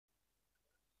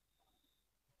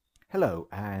Hello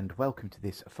and welcome to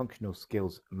this functional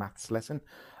skills maths lesson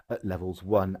at levels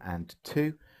 1 and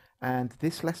 2, and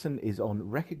this lesson is on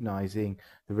recognizing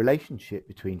the relationship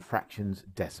between fractions,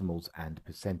 decimals and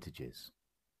percentages.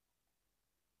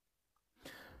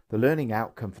 The learning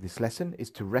outcome for this lesson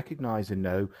is to recognize and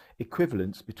know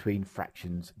equivalence between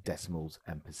fractions, decimals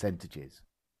and percentages.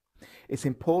 It's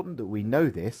important that we know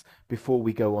this before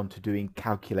we go on to doing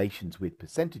calculations with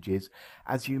percentages,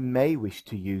 as you may wish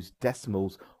to use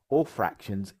decimals or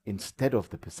fractions instead of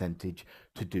the percentage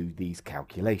to do these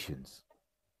calculations.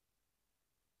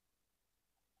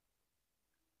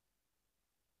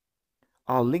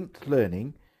 Our linked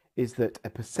learning is that a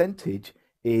percentage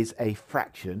is a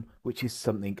fraction which is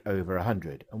something over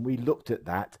 100, and we looked at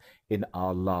that in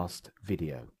our last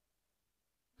video.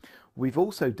 We've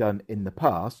also done in the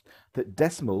past that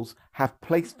decimals have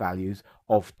place values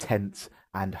of tenths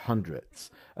and hundredths,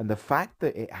 and the fact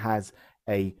that it has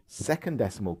a second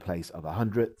decimal place of a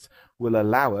hundredths will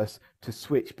allow us to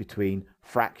switch between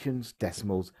fractions,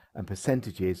 decimals and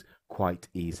percentages quite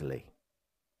easily.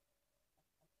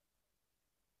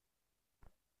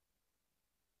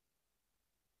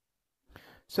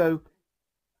 So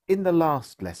in the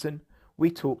last lesson we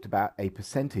talked about a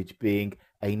percentage being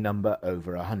a number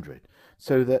over 100,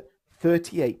 so that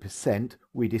 38%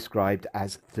 we described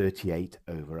as 38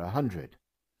 over 100.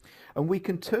 And we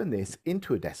can turn this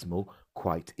into a decimal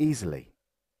quite easily.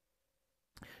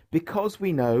 Because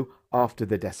we know after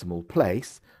the decimal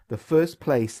place, the first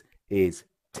place is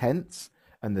tenths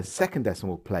and the second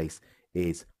decimal place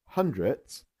is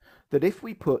hundredths, that if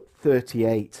we put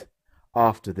 38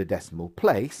 after the decimal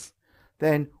place,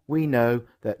 then we know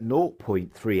that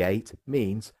 0.38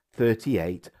 means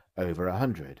 38 over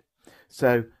 100.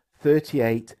 So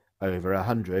 38 over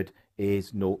 100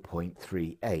 is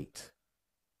 0.38.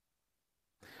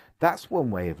 That's one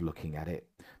way of looking at it.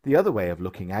 The other way of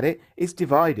looking at it is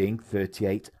dividing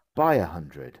 38 by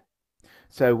 100.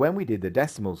 So when we did the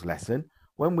decimals lesson,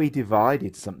 when we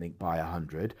divided something by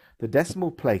 100, the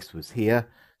decimal place was here,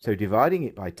 so dividing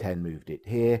it by 10 moved it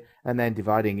here, and then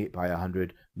dividing it by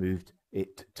 100 moved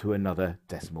it to another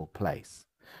decimal place.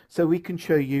 So we can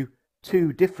show you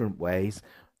two different ways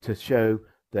to show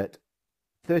that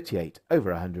 38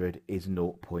 over 100 is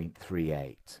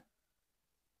 0.38.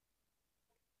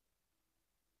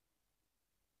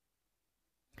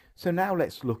 So now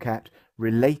let's look at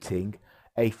relating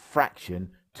a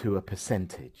fraction to a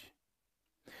percentage.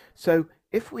 So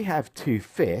if we have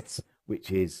 2/5, which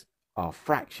is our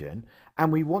fraction,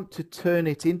 and we want to turn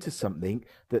it into something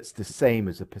that's the same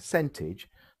as a percentage,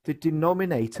 the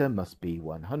denominator must be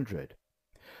 100.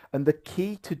 And the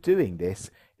key to doing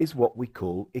this is what we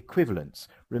call equivalence.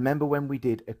 Remember when we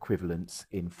did equivalence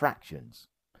in fractions?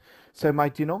 So my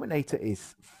denominator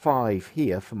is 5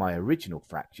 here for my original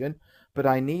fraction, but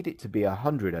I need it to be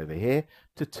 100 over here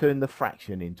to turn the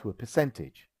fraction into a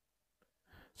percentage.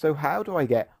 So how do I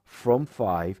get from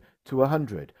 5 to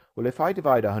 100? Well, if I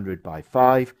divide 100 by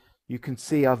 5, you can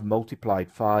see I've multiplied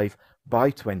 5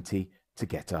 by 20 to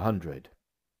get 100.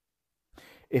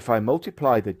 If I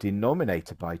multiply the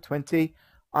denominator by 20,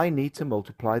 I need to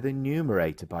multiply the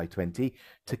numerator by 20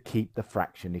 to keep the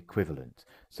fraction equivalent.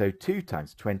 So 2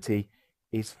 times 20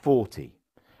 is 40.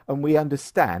 And we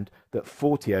understand that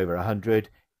 40 over 100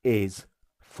 is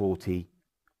 40%.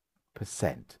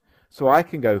 So I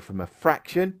can go from a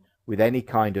fraction with any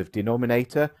kind of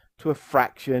denominator to a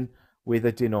fraction with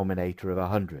a denominator of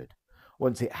 100.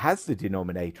 Once it has the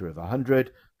denominator of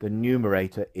 100, the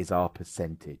numerator is our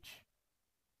percentage.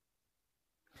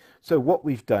 So what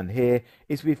we've done here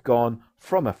is we've gone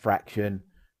from a fraction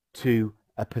to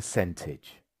a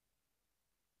percentage.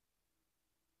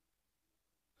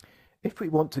 If we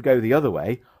want to go the other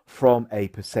way, from a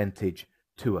percentage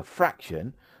to a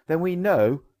fraction, then we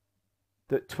know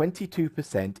that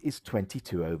 22% is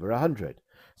 22 over 100.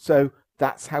 So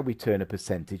that's how we turn a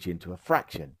percentage into a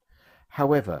fraction.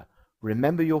 However,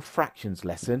 remember your fractions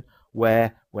lesson,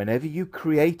 where whenever you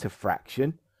create a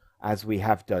fraction, as we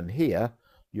have done here,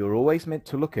 you're always meant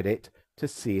to look at it to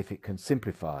see if it can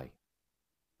simplify.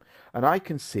 And I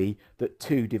can see that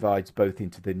 2 divides both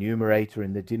into the numerator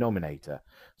and the denominator.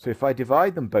 So if I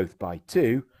divide them both by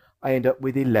 2, I end up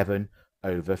with 11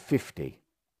 over 50.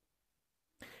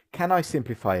 Can I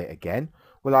simplify it again?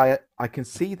 Well, I can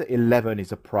see that 11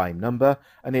 is a prime number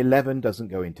and 11 doesn't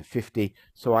go into 50,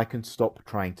 so I can stop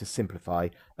trying to simplify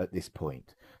at this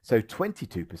point. So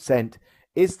 22%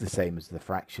 is the same as the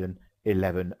fraction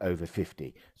 11 over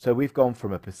 50. So we've gone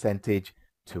from a percentage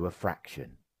to a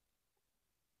fraction.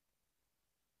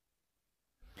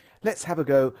 Let's have a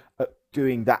go at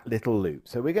doing that little loop.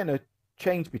 So we're going to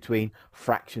change between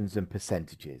fractions and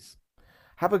percentages.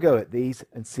 Have a go at these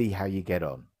and see how you get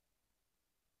on.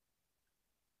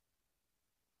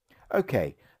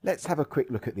 Okay, let's have a quick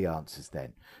look at the answers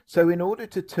then. So in order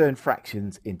to turn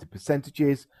fractions into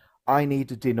percentages, I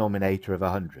need a denominator of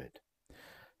 100.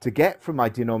 To get from my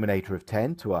denominator of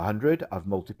 10 to 100, I've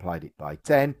multiplied it by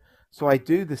 10. So I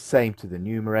do the same to the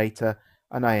numerator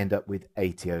and I end up with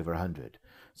 80 over 100.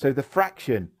 So the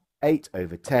fraction 8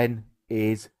 over 10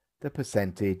 is the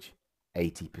percentage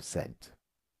 80%.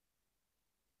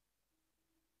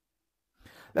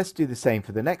 Let's do the same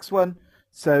for the next one.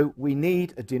 So we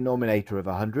need a denominator of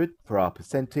 100 for our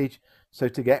percentage. So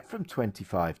to get from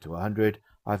 25 to 100,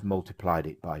 I've multiplied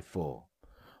it by 4.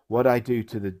 What I do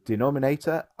to the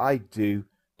denominator, I do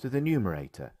to the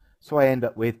numerator. So I end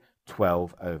up with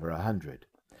 12 over 100.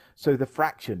 So the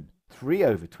fraction 3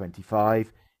 over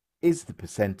 25 is the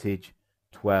percentage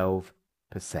 12%.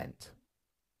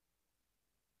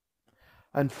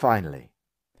 And finally,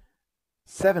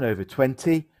 7 over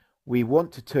 20, we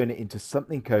want to turn it into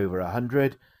something over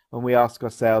 100, and we ask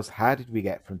ourselves, how did we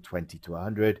get from 20 to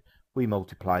 100? We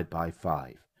multiplied by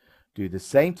 5. Do the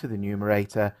same to the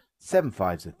numerator. 7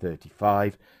 5s are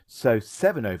 35, so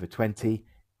 7 over 20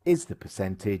 is the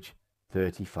percentage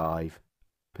 35%.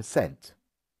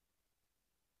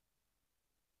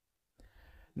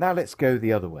 Now let's go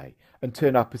the other way and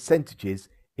turn our percentages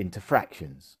into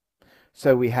fractions.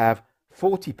 So we have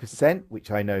 40%,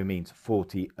 which I know means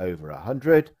 40 over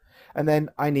 100, and then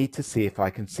I need to see if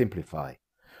I can simplify.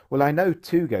 Well, I know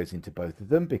 2 goes into both of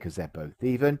them because they're both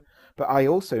even, but I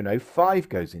also know 5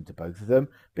 goes into both of them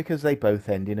because they both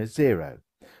end in a 0.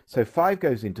 So 5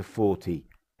 goes into 40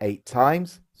 8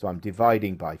 times, so I'm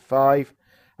dividing by 5,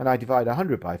 and I divide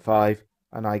 100 by 5,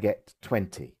 and I get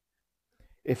 20.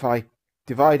 If I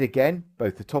divide again,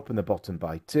 both the top and the bottom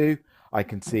by 2, I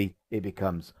can see it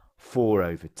becomes 4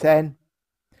 over 10,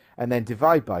 and then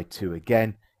divide by 2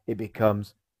 again, it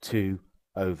becomes 2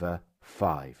 over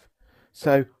 5.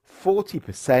 So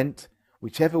 40%,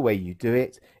 whichever way you do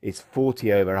it, is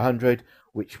 40 over 100,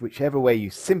 whichever way you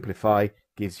simplify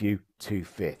gives you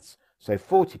 2/5. So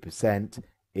 40%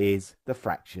 is the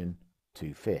fraction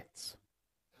 2/5.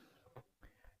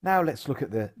 Now let's look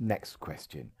at the next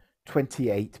question,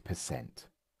 28%.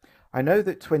 I know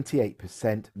that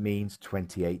 28% means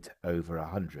 28 over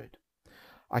 100.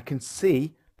 I can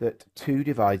see that 2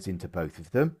 divides into both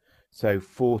of them, so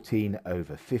 14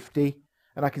 over 50.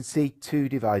 And I can see 2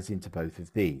 divides into both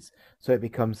of these, so it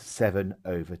becomes 7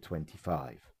 over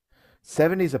 25.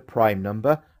 7 is a prime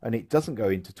number and it doesn't go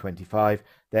into 25,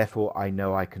 therefore I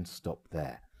know I can stop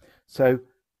there. So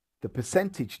the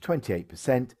percentage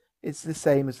 28% is the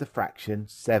same as the fraction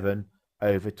 7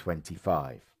 over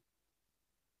 25.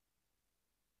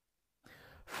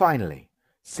 Finally,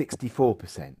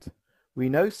 64%. We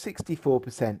know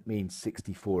 64% means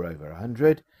 64 over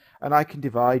 100, and I can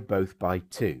divide both by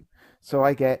 2. So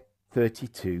I get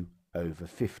 32 over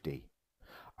 50.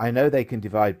 I know they can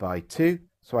divide by 2,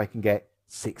 so I can get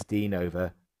 16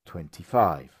 over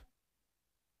 25.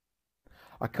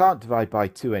 I can't divide by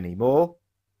 2 anymore,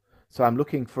 so I'm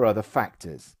looking for other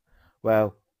factors.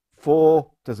 Well,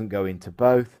 4 doesn't go into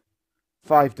both,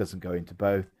 5 doesn't go into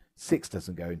both, 6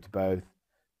 doesn't go into both,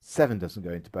 7 doesn't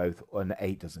go into both, and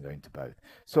 8 doesn't go into both.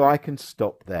 So I can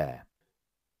stop there.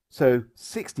 So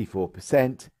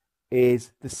 64%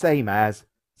 is the same as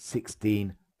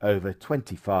 16 over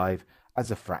 25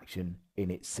 as a fraction in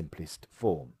its simplest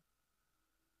form.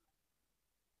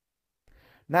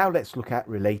 Now let's look at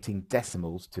relating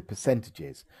decimals to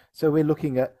percentages. So we're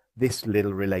looking at this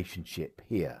little relationship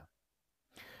here.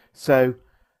 So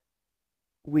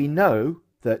we know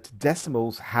that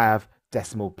decimals have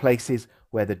decimal places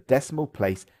where the decimal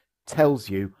place tells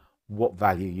you what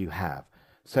value you have.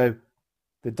 So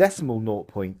the decimal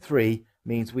 0.3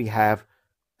 means we have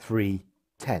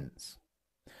 3/10.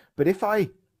 But if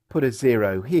I put a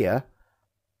 0 here,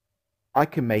 I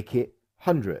can make it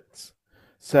hundredths.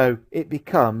 So it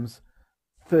becomes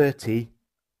 30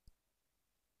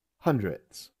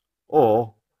 hundredths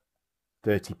or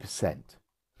 30%.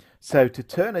 So to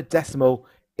turn a decimal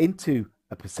into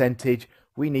a percentage,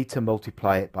 we need to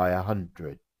multiply it by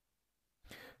 100.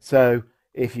 So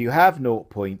if you have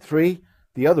 0.3,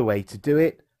 the other way to do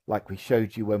it, like we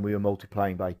showed you when we were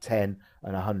multiplying by 10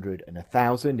 and 100 and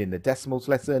 1000 in the decimals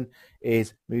lesson,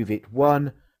 is move it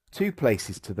 2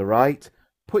 places to the right,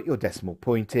 put your decimal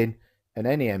point in, and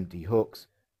any empty hooks,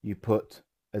 you put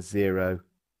a 0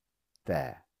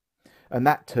 there. And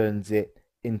that turns it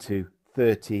into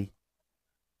 30%,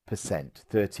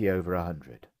 30 over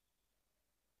 100.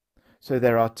 So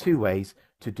there are 2 ways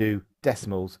to do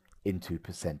decimals into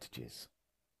percentages.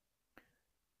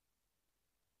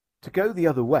 To go the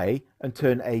other way and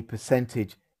turn a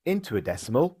percentage into a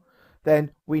decimal,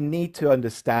 then we need to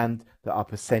understand that our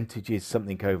percentage is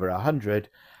something over 100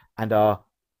 and our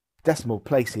decimal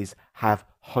places have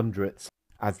hundredths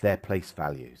as their place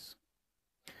values.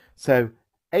 So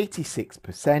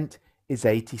 86% is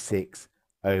 86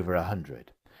 over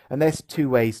 100. And there's two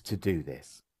ways to do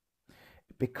this.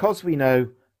 Because we know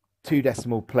two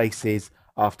decimal places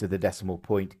after the decimal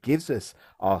point gives us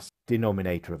our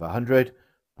denominator of 100,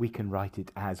 we can write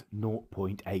it as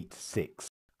 0.86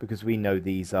 because we know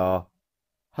these are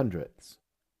hundredths.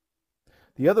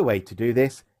 The other way to do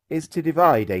this is to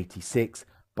divide 86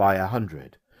 by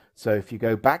 100. So if you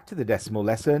go back to the decimal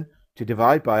lesson, to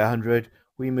divide by 100,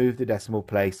 we move the decimal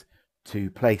place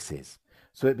 2 places.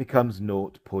 So it becomes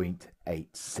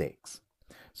 0.86.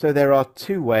 So there are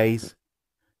two ways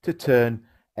to turn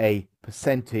a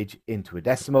percentage into a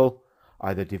decimal,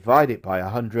 either divide it by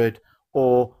 100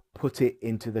 or put it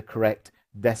into the correct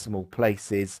decimal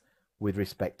places with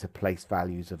respect to place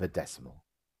values of a decimal.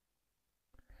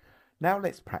 Now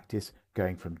let's practice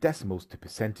going from decimals to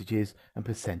percentages and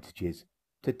percentages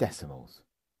to decimals.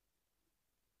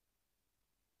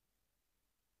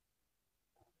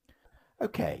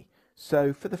 Okay,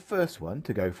 so for the first one,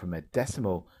 to go from a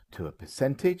decimal to a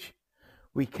percentage,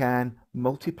 we can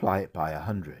multiply it by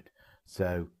 100.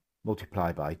 So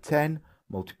multiply by 10,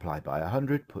 multiply by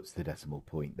 100 puts the decimal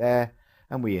point there,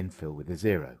 and we infill with a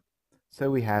 0. So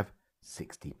we have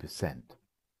 60%.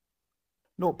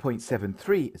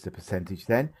 0.73 as a percentage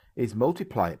then is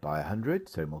multiply it by 100,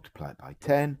 so multiply it by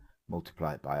 10,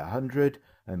 multiply it by 100,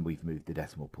 and we've moved the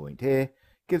decimal point here,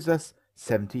 gives us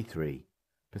 73%.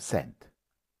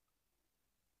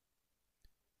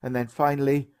 And then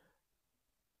finally,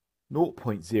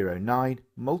 0.09,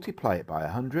 multiply it by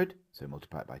 100, so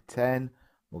multiply it by 10,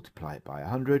 multiply it by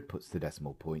 100, puts the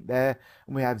decimal point there,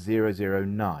 and we have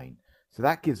 0.009. So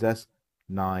that gives us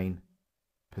 9%.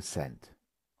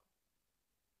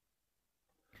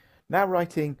 Now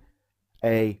writing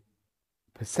a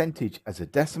percentage as a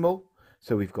decimal,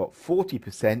 so we've got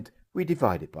 40%, we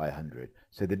divide it by 100.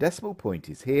 So the decimal point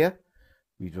is here,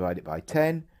 we divide it by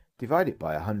 10, divide it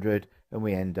by 100, and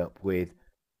we end up with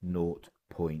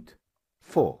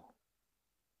 0.4.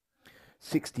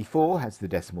 64 has the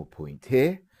decimal point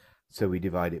here, so we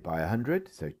divide it by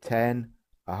 100, so 10,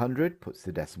 100 puts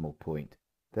the decimal point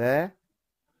there,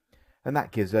 and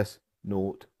that gives us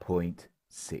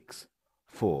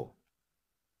 0.64.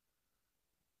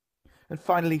 And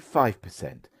finally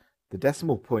 5%. The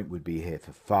decimal point would be here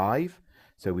for 5,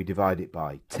 so we divide it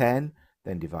by 10,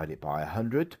 then divide it by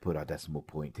 100 to put our decimal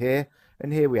point here,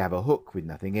 and here we have a hook with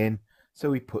nothing in, so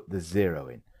we put the 0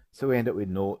 in. So we end up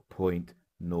with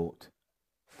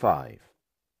 0.05.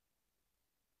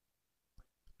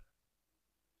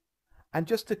 And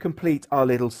just to complete our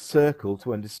little circle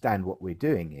to understand what we're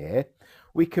doing here,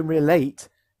 we can relate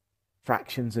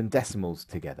fractions and decimals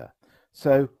together.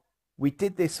 So we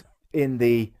did this in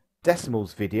the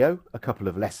decimals video a couple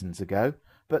of lessons ago,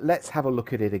 but let's have a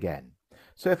look at it again.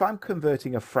 So if I'm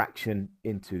converting a fraction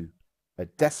into a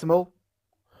decimal,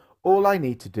 all I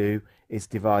need to do is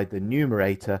divide the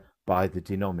numerator by the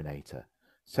denominator.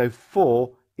 So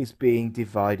 4 is being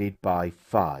divided by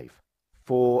 5.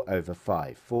 4 over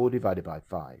 5. 4 divided by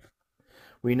 5.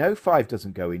 We know 5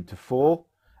 doesn't go into 4,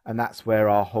 and that's where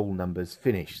our whole numbers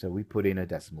finish, so we put in a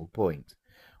decimal point.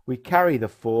 We carry the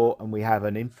 4 and we have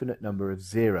an infinite number of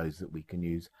zeros that we can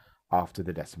use after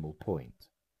the decimal point.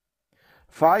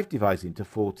 5 divides into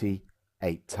 40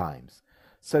 8 times.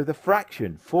 So the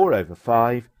fraction 4 over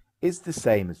 5 is the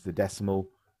same as the decimal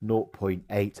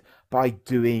 0.8 by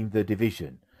doing the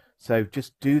division. So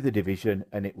just do the division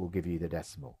and it will give you the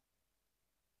decimal.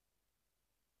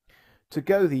 To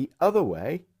go the other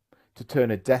way, to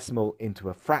turn a decimal into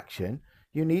a fraction,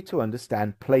 you need to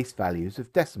understand place values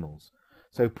of decimals.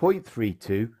 So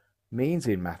 0.32 means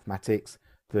in mathematics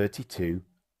 32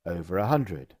 over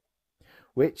 100,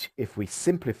 which if we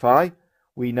simplify,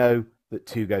 we know that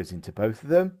 2 goes into both of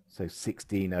them, so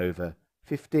 16 over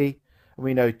 50, and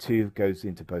we know 2 goes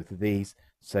into both of these,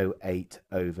 so 8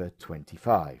 over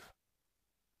 25.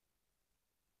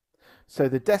 So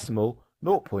the decimal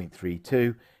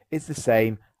 0.32 is the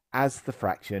same as the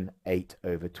fraction 8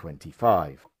 over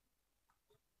 25.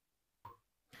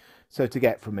 So to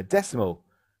get from a decimal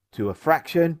to a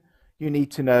fraction, you need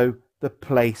to know the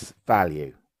place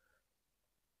value.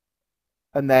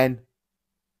 And then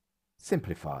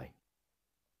simplify.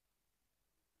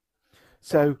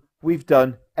 So we've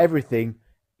done everything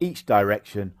each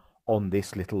direction on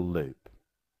this little loop.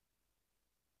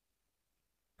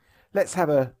 Let's have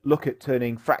a look at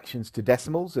turning fractions to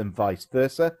decimals and vice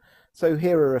versa. So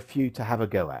here are a few to have a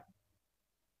go at.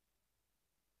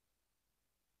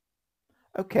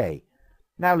 Okay,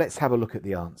 now let's have a look at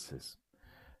the answers.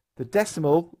 The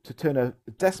decimal, to turn a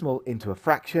decimal into a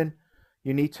fraction,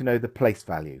 you need to know the place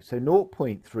value. So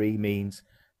 0.3 means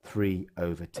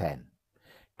 3/10.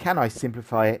 Can I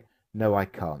simplify it? No, I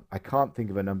can't. I can't think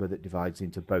of a number that divides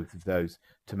into both of those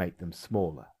to make them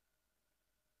smaller.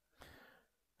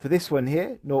 For this one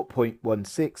here,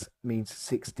 0.16 means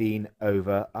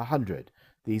 16/100.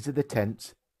 These are the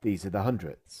tenths, these are the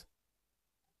hundredths.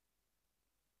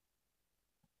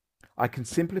 I can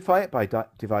simplify it by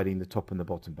dividing the top and the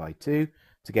bottom by 2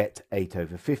 to get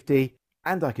 8/50,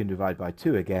 and I can divide by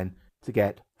 2 again to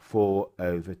get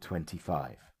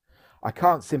 4/25. I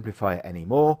can't simplify it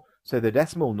anymore, so the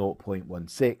decimal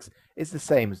 0.16 is the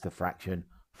same as the fraction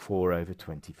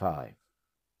 4/25.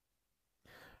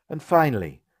 And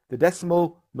finally, the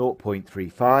decimal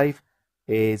 0.35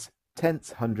 is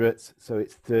tenths hundredths, so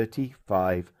it's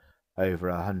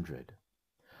 35/100.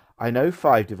 I know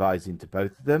 5 divides into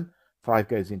both of them. 5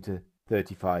 goes into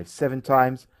 35 7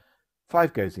 times.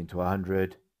 5 goes into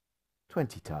 100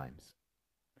 20 times.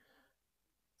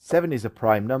 7 is a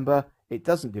prime number. It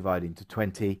doesn't divide into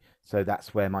 20, so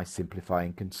that's where my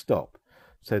simplifying can stop.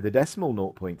 So the decimal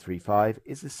 0.35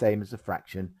 is the same as the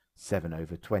fraction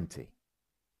 7/20.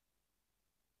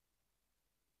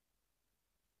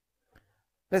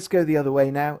 Let's go the other way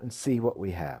now and see what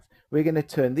we have. We're going to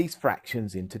turn these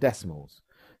fractions into decimals.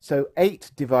 So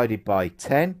 8 divided by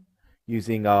 10,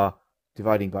 using our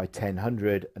dividing by 10,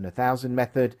 100 and 1000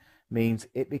 method, means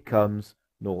it becomes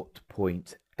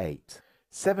 0.8.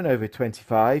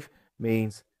 7/25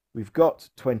 means we've got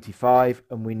 25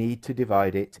 and we need to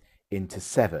divide it into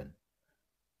 7.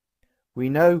 We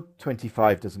know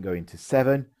 25 doesn't go into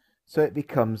 7, so it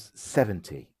becomes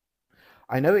 70.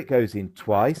 I know it goes in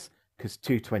twice because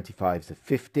 2 25s are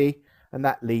 50, and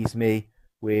that leaves me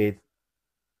with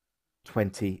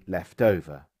 20 left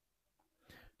over.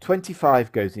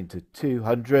 25 goes into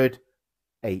 200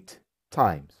 8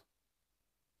 times.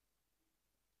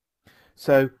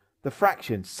 So the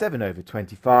fraction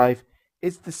 7/25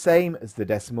 is the same as the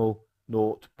decimal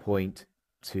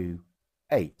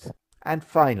 0.28. And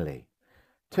finally,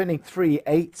 turning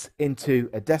 3/8 into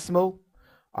a decimal,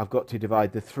 I've got to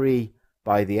divide the 3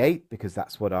 by the 8 because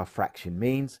that's what our fraction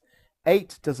means.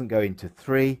 8 doesn't go into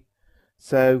 3,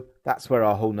 so that's where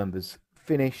our whole numbers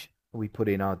finish, and we put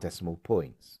in our decimal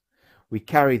points. We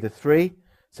carry the 3,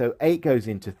 so 8 goes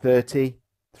into 30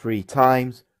 3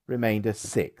 times, remainder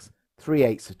 6.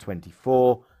 3/8 are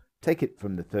 24, take it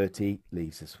from the 30,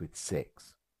 leaves us with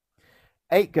 6.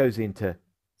 8 goes into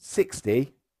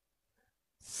 60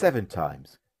 7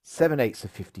 times, 7/8 are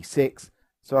 56,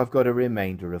 so I've got a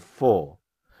remainder of 4.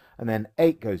 And then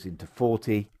 8 goes into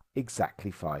 40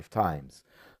 exactly 5 times.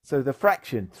 So the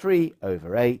fraction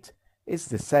 3/8 is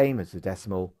the same as the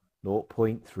decimal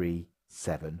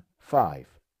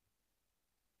 0.375.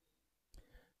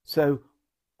 So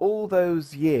all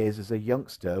those years as a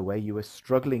youngster where you were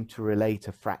struggling to relate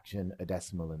a fraction, a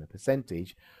decimal and a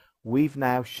percentage, we've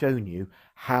now shown you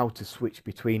how to switch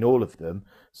between all of them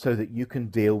so that you can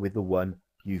deal with the one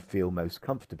you feel most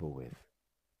comfortable with.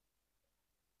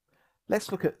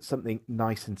 Let's look at something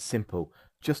nice and simple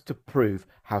just to prove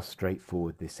how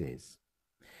straightforward this is.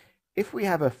 If we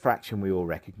have a fraction we all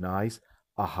recognize,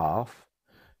 a half,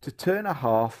 to turn a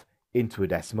half into a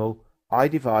decimal, I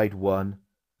divide 1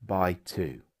 by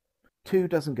 2. 2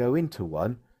 doesn't go into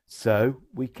 1, so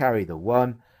we carry the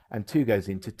 1, and 2 goes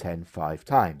into 10 5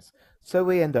 times. So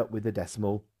we end up with the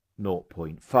decimal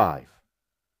 0.5.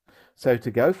 So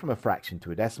to go from a fraction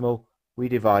to a decimal, we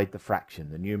divide the fraction,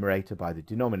 the numerator, by the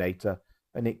denominator,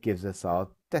 and it gives us our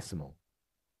decimal.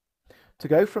 To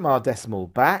go from our decimal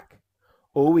back,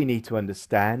 all we need to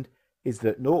understand is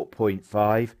that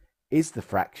 0.5 is the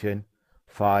fraction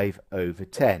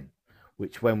 5/10,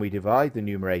 which when we divide the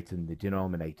numerator and the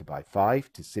denominator by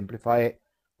 5 to simplify it,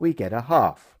 we get a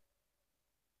half.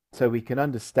 So we can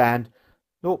understand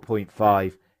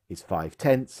 0.5 is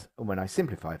 5/10, and when I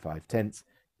simplify 5/10,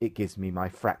 it gives me my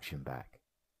fraction back.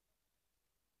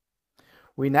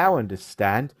 We now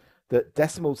understand that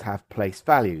decimals have place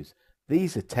values.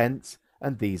 These are tenths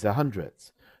and these are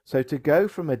hundredths. So to go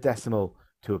from a decimal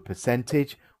to a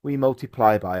percentage, we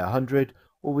multiply by 100,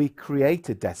 or we create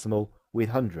a decimal with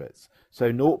hundredths.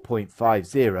 So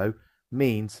 0.50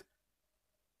 means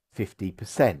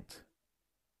 50%.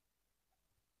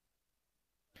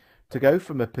 To go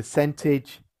from a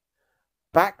percentage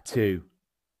back to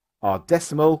our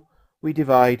decimal, we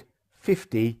divide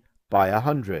 50 by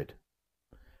 100,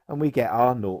 and we get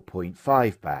our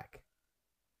 0.5 back.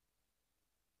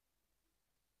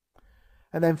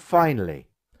 And then finally,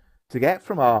 to get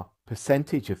from our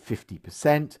percentage of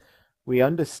 50% we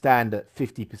understand that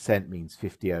 50% means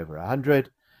 50 over 100,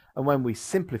 and when we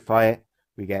simplify it,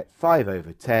 we get 5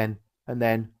 over 10 and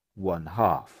then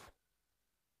 1/2.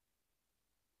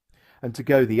 And to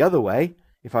go the other way,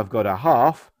 if I've got a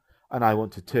half and I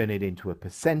want to turn it into a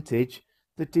percentage,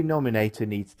 the denominator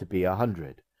needs to be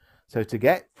 100. So to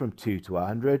get from 2 to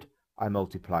 100, I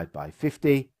multiply by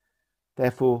 50.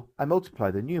 Therefore, I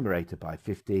multiply the numerator by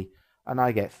 50 and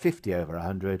I get 50 over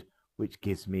 100, which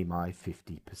gives me my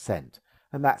 50%.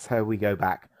 And that's how we go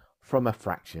back from a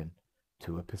fraction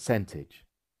to a percentage.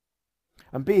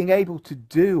 And being able to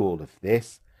do all of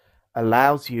this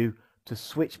allows you to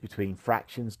switch between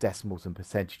fractions, decimals and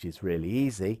percentages really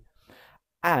easy.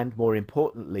 And more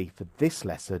importantly for this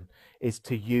lesson is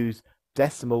to use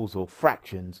decimals or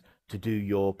fractions to do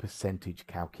your percentage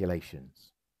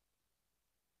calculations.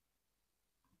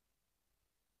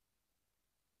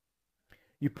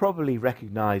 You probably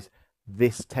recognize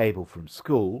this table from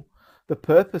school. The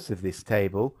purpose of this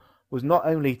table was not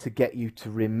only to get you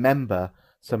to remember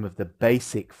some of the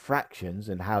basic fractions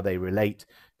and how they relate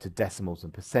to decimals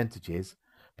and percentages,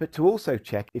 but to also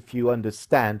check if you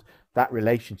understand that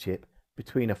relationship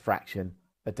between a fraction,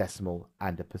 a decimal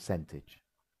and a percentage.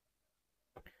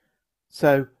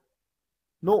 So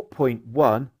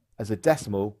 0.1 as a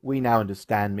decimal we now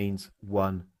understand means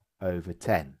 1 over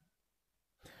 10.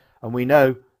 And we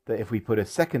know that if we put a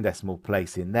second decimal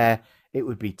place in there, it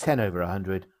would be 10 over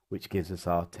 100, which gives us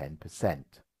our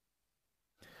 10%.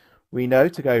 We know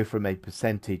to go from a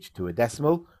percentage to a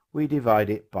decimal, we divide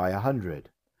it by 100.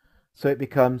 So it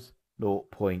becomes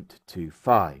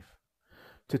 0.25.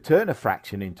 To turn a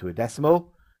fraction into a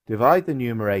decimal, divide the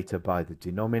numerator by the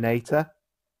denominator.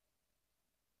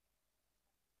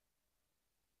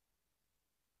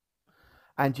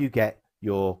 And you get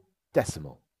your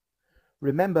decimal.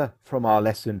 Remember from our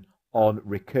lesson on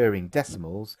recurring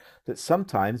decimals that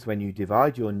sometimes when you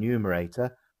divide your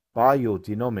numerator by your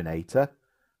denominator,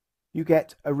 you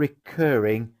get a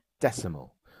recurring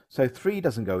decimal. So 3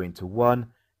 doesn't go into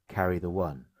 1, carry the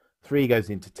 1. 3 goes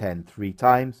into 10 3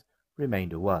 times,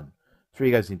 remainder 1.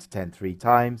 3 goes into 10 3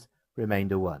 times,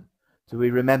 remainder 1. So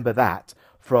we remember that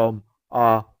from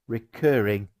our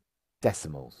recurring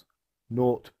decimals.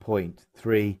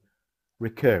 0.3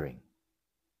 recurring.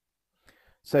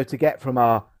 So to get from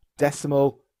our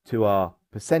decimal to our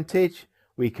percentage,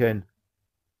 we can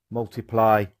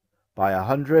multiply by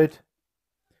 100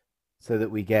 so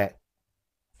that we get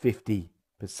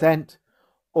 50%,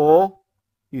 or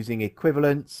using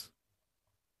equivalence,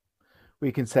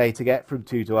 we can say to get from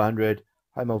 2 to 100,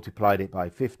 I multiplied it by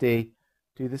 50,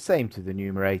 do the same to the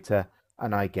numerator,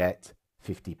 and I get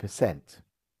 50%.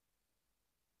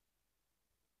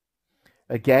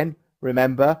 Again,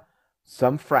 remember,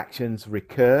 some fractions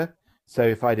recur. So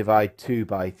if I divide 2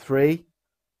 by 3,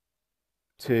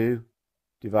 2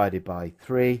 divided by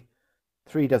 3,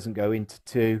 3 doesn't go into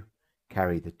 2,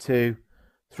 carry the 2.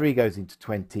 3 goes into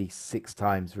 20 6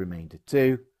 times, remainder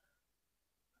 2.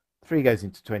 3 goes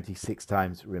into 20 6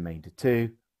 times, remainder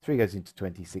 2. 3 goes into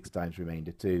 20 6 times,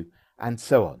 remainder 2, and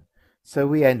so on. So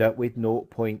we end up with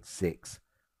 0.6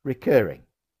 recurring.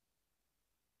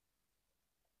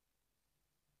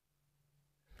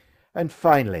 And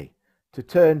finally, to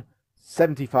turn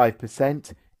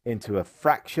 75% into a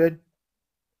fraction,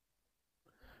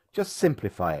 just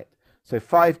simplify it. So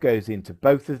 5 goes into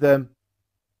both of them.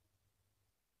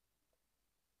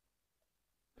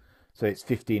 So it's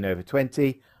 15 over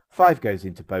 20. 5 goes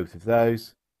into both of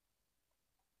those.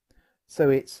 So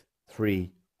it's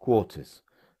 3/4.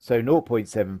 So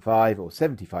 0.75 or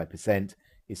 75%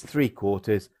 is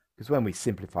 3/4, because when we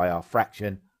simplify our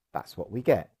fraction, that's what we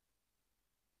get.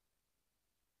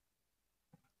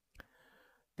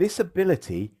 This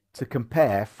ability to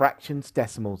compare fractions,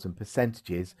 decimals and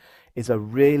percentages is a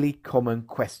really common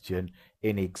question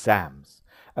in exams,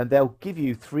 and they'll give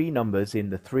you 3 numbers in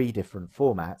the 3 different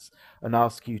formats and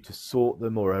ask you to sort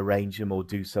them or arrange them or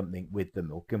do something with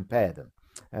them or compare them.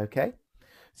 Okay,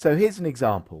 so here's an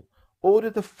example.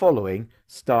 Order the following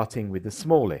starting with the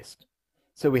smallest.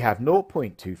 So we have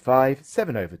 0.25,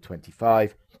 7 over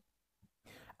 25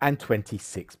 and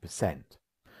 26%.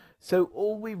 So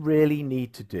all we really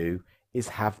need to do is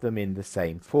have them in the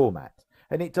same format,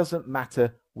 and it doesn't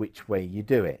matter which way you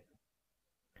do it.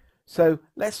 So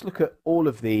let's look at all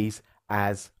of these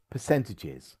as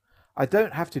percentages. I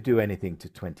don't have to do anything to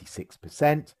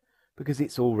 26% because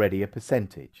it's already a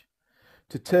percentage.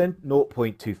 To turn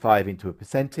 0.25 into a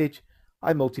percentage,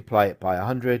 I multiply it by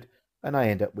 100 and I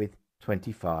end up with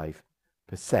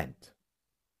 25%.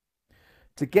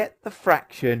 To get the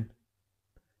fraction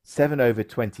 7 over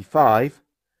 25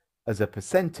 as a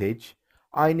percentage,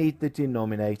 I need the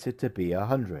denominator to be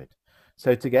 100.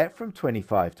 So to get from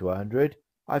 25 to 100,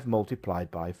 I've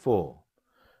multiplied by 4.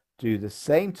 Do the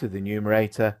same to the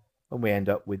numerator and we end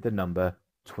up with the number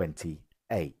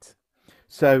 28.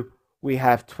 So we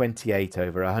have 28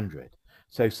 over 100.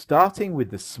 So starting with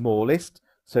the smallest,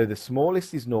 so the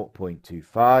smallest is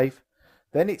 0.25,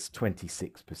 then it's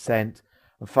 26%, and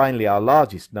finally our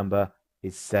largest number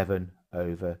is 7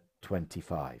 over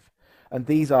 25. And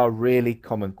these are really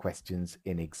common questions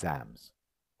in exams.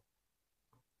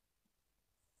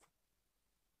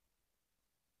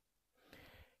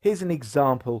 Here's an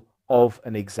example of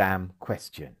an exam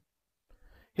question.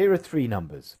 Here are three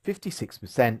numbers,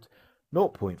 56%,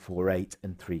 0.48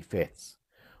 and 3/5.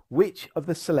 Which of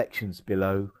the selections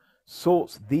below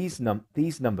sorts these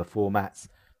number formats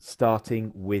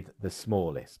starting with the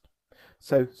smallest?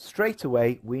 So straight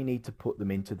away we need to put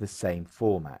them into the same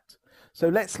format. So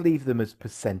let's leave them as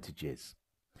percentages.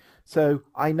 So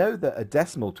I know that a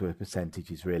decimal to a percentage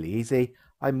is really easy.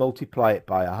 I multiply it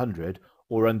by 100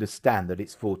 or understand that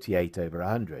it's 48 over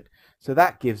 100. So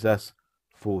that gives us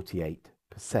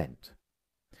 48%.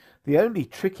 The only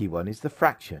tricky one is the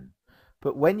fraction.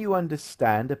 But when you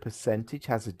understand a percentage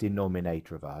has a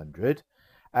denominator of 100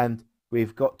 and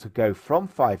we've got to go from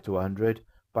 5 to 100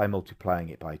 by multiplying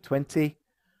it by 20,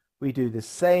 we do the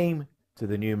same to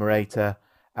the numerator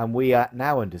and we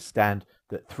now understand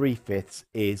that 3/5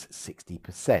 is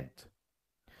 60%.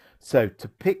 So to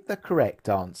pick the correct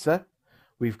answer,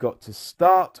 we've got to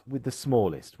start with the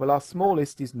smallest. Well, our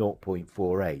smallest is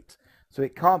 0.48, so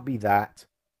it can't be that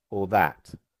or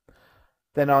that.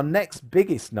 Then our next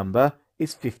biggest number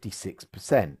is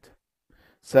 56%.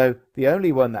 So the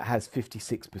only one that has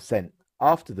 56%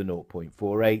 after the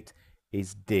 0.48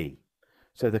 is D.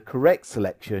 So the correct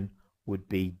selection would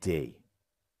be D.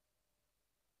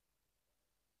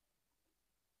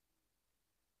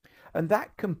 And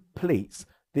that completes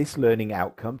this learning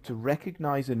outcome to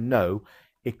recognize and know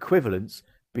equivalence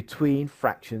between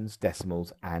fractions,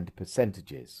 decimals, and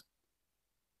percentages.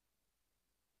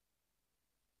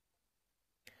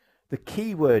 The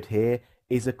key word here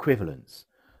is equivalence,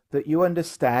 that you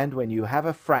understand when you have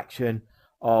a fraction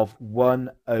of 1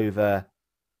 over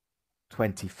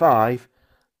 25,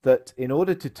 that in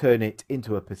order to turn it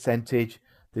into a percentage,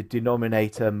 the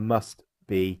denominator must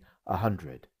be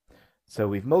 100. So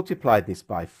we've multiplied this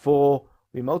by 4,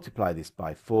 we multiply this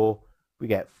by 4, we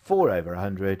get 4 over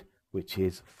 100, which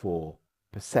is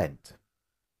 4%.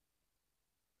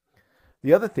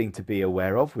 The other thing to be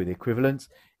aware of with equivalence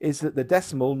is that the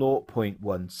decimal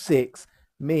 0.16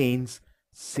 means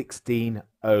 16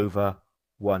 over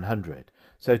 100.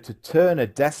 So to turn a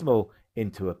decimal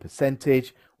into a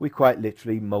percentage, we quite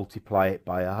literally multiply it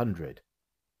by 100.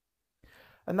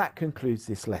 And that concludes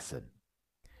this lesson.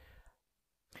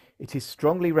 It is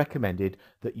strongly recommended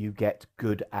that you get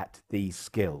good at these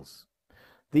skills.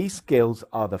 These skills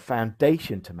are the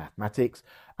foundation to mathematics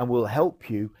and will help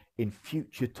you in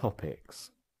future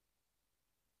topics.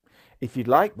 If you'd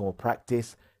like more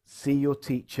practice, see your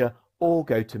teacher or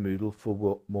go to Moodle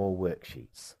for more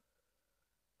worksheets.